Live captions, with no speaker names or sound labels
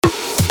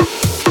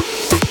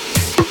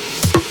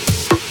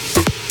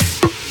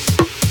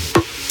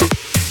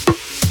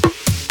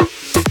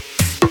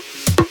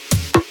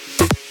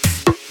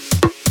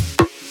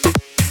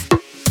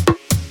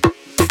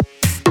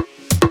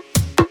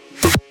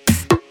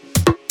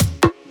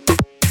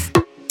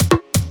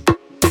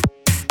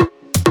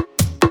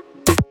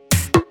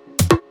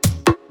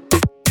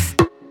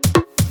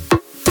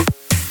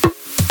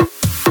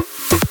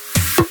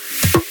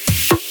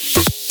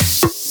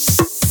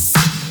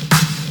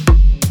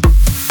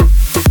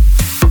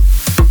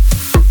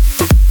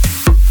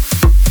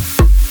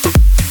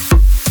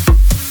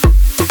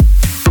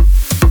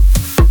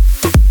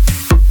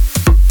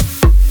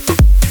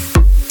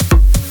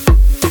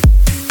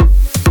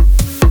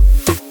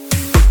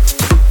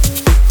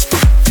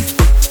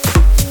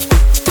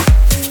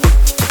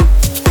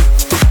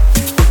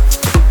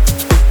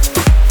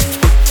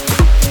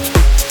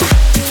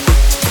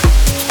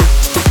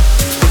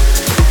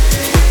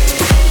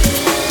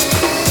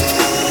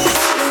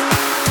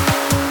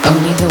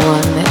Only the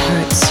one that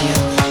hurts you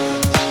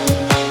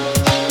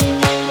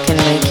can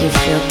make you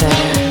feel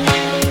better.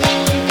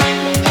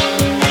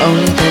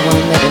 Only the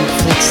one that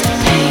inflicts the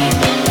pain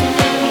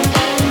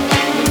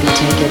can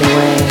take it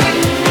away.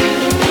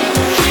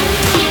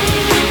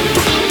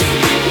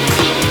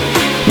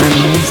 My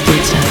name is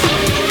Dita.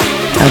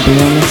 I'll be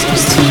your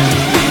mistress tonight.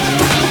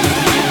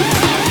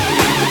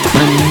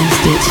 My name is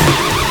Dita.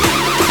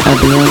 I'll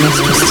be your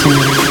mistress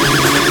tonight.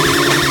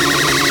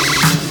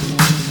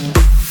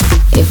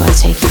 If I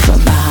take you from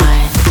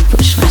behind,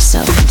 push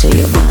myself into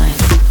your mind,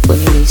 when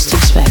you least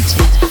expect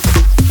it,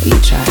 you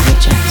try to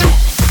reject it.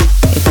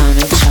 If I'm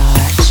in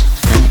charge,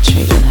 and I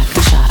treat you like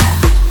a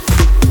child,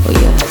 well,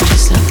 you let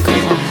yourself go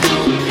wild.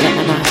 Let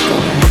my knife go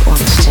where it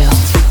wants to.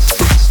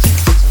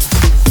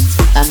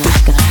 I'm not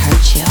gonna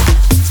hurt you.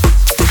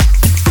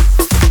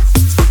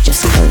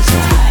 Just close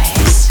your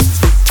eyes.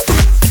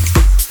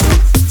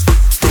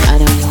 I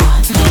know you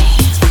want me.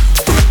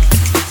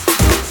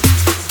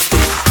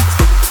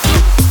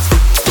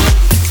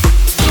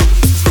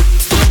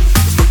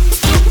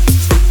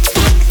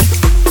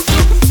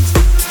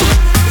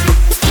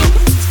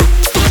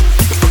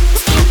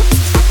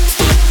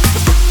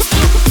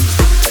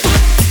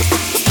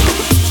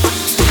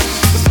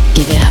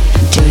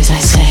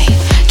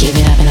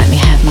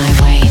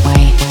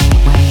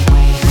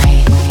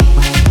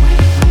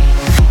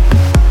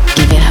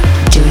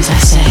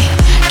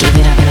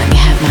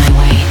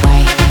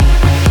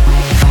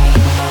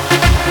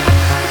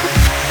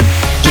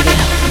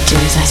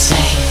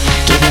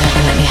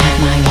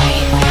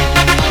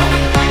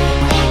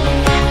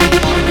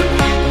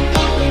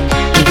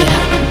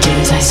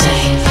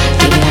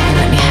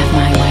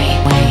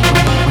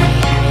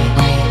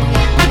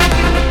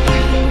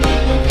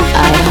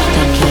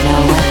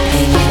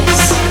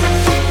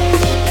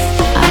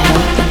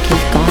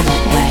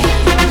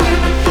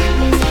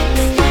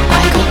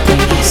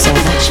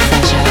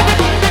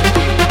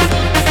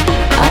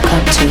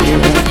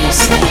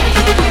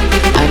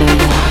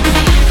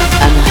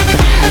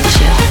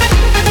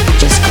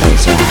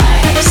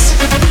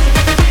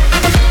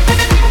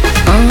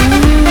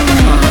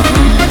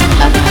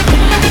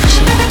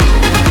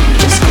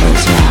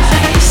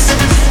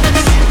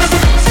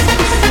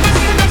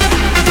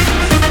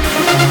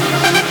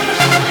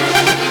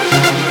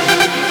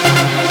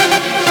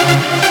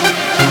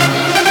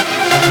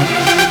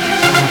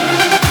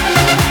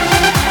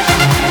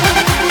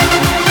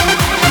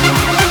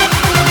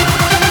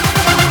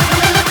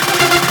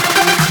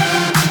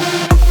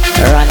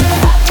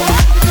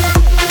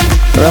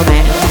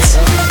 Romance.